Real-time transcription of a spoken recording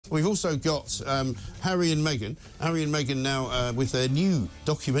We've also got Harry and Meghan. Harry and Meghan now with their new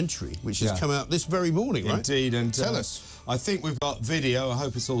documentary, which has come out this very morning, right? Indeed, and tell us. I think we've got video, I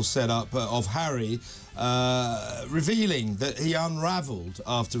hope it's all set up, of Harry revealing that he unravelled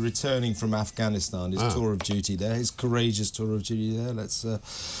after returning from Afghanistan, his tour of duty there, his courageous tour of duty there. Let's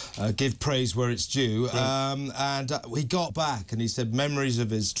give praise where it's due. And he got back and he said memories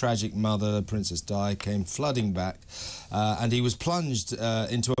of his tragic mother, Princess Di, came flooding back, and he was plunged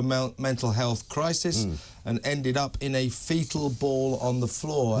into a mental health crisis and ended up in a fetal ball on the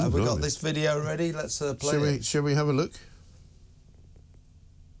floor. Have we got this video ready? Let's play it. Shall we have a look?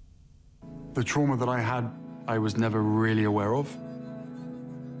 The trauma that I had, I was never really aware of.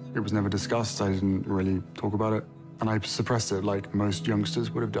 It was never discussed. I didn't really talk about it. And I suppressed it like most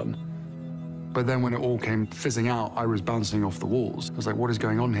youngsters would have done. But then when it all came fizzing out, I was bouncing off the walls. I was like, what is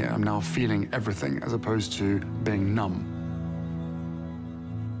going on here? I'm now feeling everything as opposed to being numb.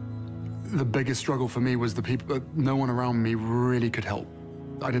 The biggest struggle for me was the people that no one around me really could help.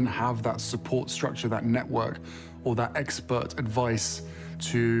 I didn't have that support structure, that network, or that expert advice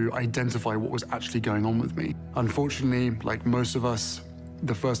to identify what was actually going on with me. Unfortunately, like most of us,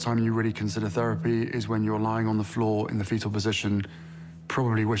 the first time you really consider therapy is when you're lying on the floor in the fetal position,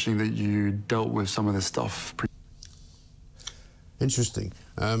 probably wishing that you dealt with some of this stuff. Interesting.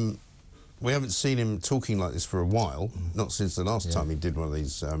 We haven't seen him talking like this for a while, not since the last time he did one of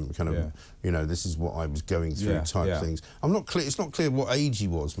these kind of, you know, this is what I was going through type things. I'm not clear. It's not clear what age he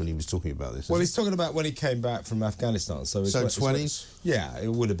was when he was talking about this. Well, he's talking about when he came back from Afghanistan. So 20s. Yeah, it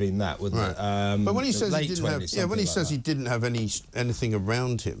would have been that, wouldn't it? But when he says he didn't have, when he like says he didn't have anything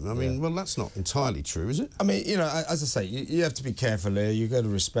around him, I mean, well, that's not entirely true, is it? I mean, you know, as I say, you have to be careful here. You've got to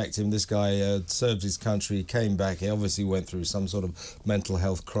respect him. This guy served his country, he came back. He obviously went through some sort of mental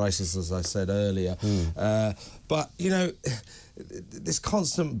health crisis, as I said earlier. But, you know, this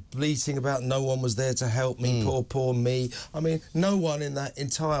constant bleating about no one was there to help me, poor me. I mean, no one in that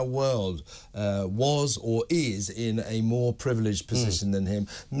entire world was or is in a more privileged position than him.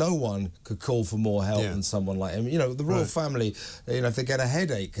 No one could call for more help than someone like him. You know, the royal family, you know, if they get a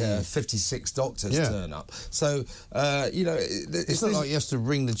headache, 56 doctors turn up. So, you know... It's not like he has to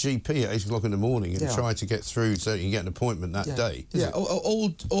ring the GP at 8 o'clock in the morning and try to get through so you can get an appointment that day.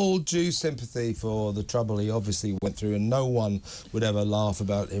 All due sympathy for the trouble he obviously went through, and no one would ever laugh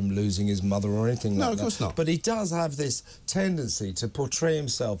about him losing his mother or anything like that. No, of course not. But he does have this tendency to portray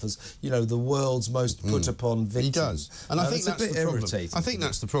himself as, you know, the world's most put-upon victim. He does. And I think that's the problem. I think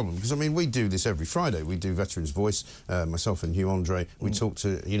that's the problem, because, I mean, we do this every Friday. We do Veterans Voice, myself and Hugh Andre. We talk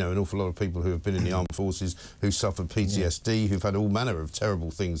to, you know, an awful lot of people who have been in the armed forces, who suffered PTSD, who've had all manner of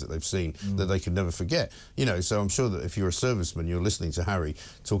terrible things that they've seen that they could never forget. You know, so I'm sure that if you're a serviceman, you're listening to Harry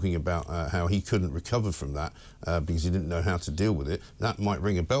talking about how he couldn't recover from that because he didn't know how to deal with it. That might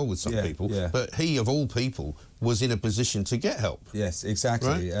ring a bell with some people, but he, of all people, was in a position to get help. Yes,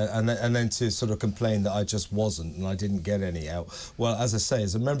 exactly. Right? And then to sort of complain that I just wasn't and I didn't get any help. Well, as I say,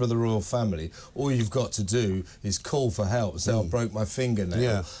 as a member of the royal family, all you've got to do is call for help. Say, I broke my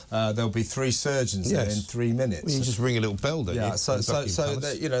fingernail. There'll be 3 surgeons there in 3 minutes. Well, you just ring a little bell, don't you? So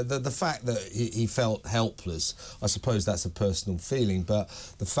you know, the fact that he felt helpless, I suppose that's a personal feeling, but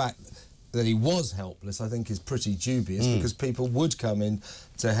the fact that he was helpless, I think, is pretty dubious, because people would come in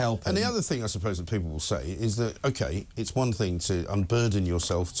to help. And the other thing, I suppose, that people will say is that, OK, it's one thing to unburden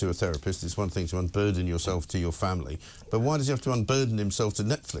yourself to a therapist, it's one thing to unburden yourself to your family, but why does he have to unburden himself to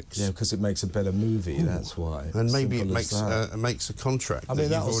Netflix? Yeah, because it makes a better movie, that's why. And maybe it makes a contract that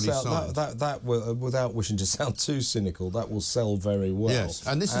you've already signed. That will, without wishing to sound too cynical, that will sell very well. Yes,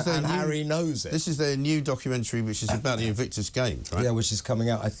 and this is their Harry knows it. This is their new documentary, which is about the Invictus Games, right? Yeah, which is coming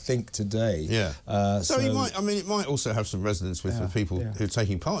out, I think, today. Yeah. So he might, I mean, it might also have some resonance with the people who are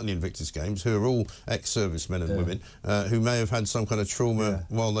taking part in the Invictus Games, who are all ex-servicemen and women, who may have had some kind of trauma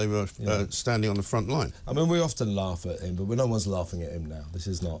while they were standing on the front line. I mean, we often laugh at him, but no one's laughing at him now. This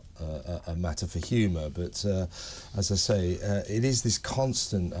is not a matter for humour, but as I say, it is this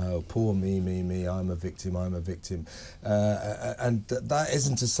constant, oh, poor me, I'm a victim, and that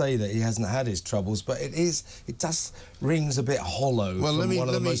isn't to say that he hasn't had his troubles, but it does rings a bit hollow from one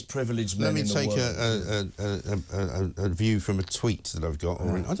of the most privileged men in the world. Let me take a view from a tweet that I've got.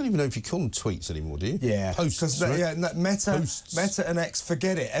 Or I don't even know if you call them tweets anymore, do you? Yeah. Posts, right? Meta and X,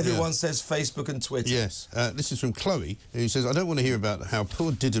 forget it. Everyone says Facebook and Twitter. Yes. This is from Chloe, who says, I don't want to hear about how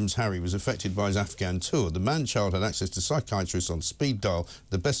poor Diddham's Harry was affected by his Afghan tour. The man-child had access to psychiatrists on speed dial,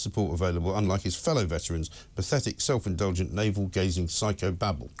 the best support available, unlike his fellow veterans. Pathetic, self-indulgent, navel-gazing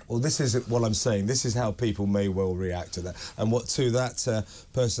psycho-babble. Well, this is what I'm saying. This is how people may well react to that. And to that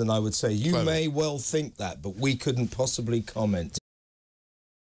person, I would say, you may well think that, but we couldn't possibly comment.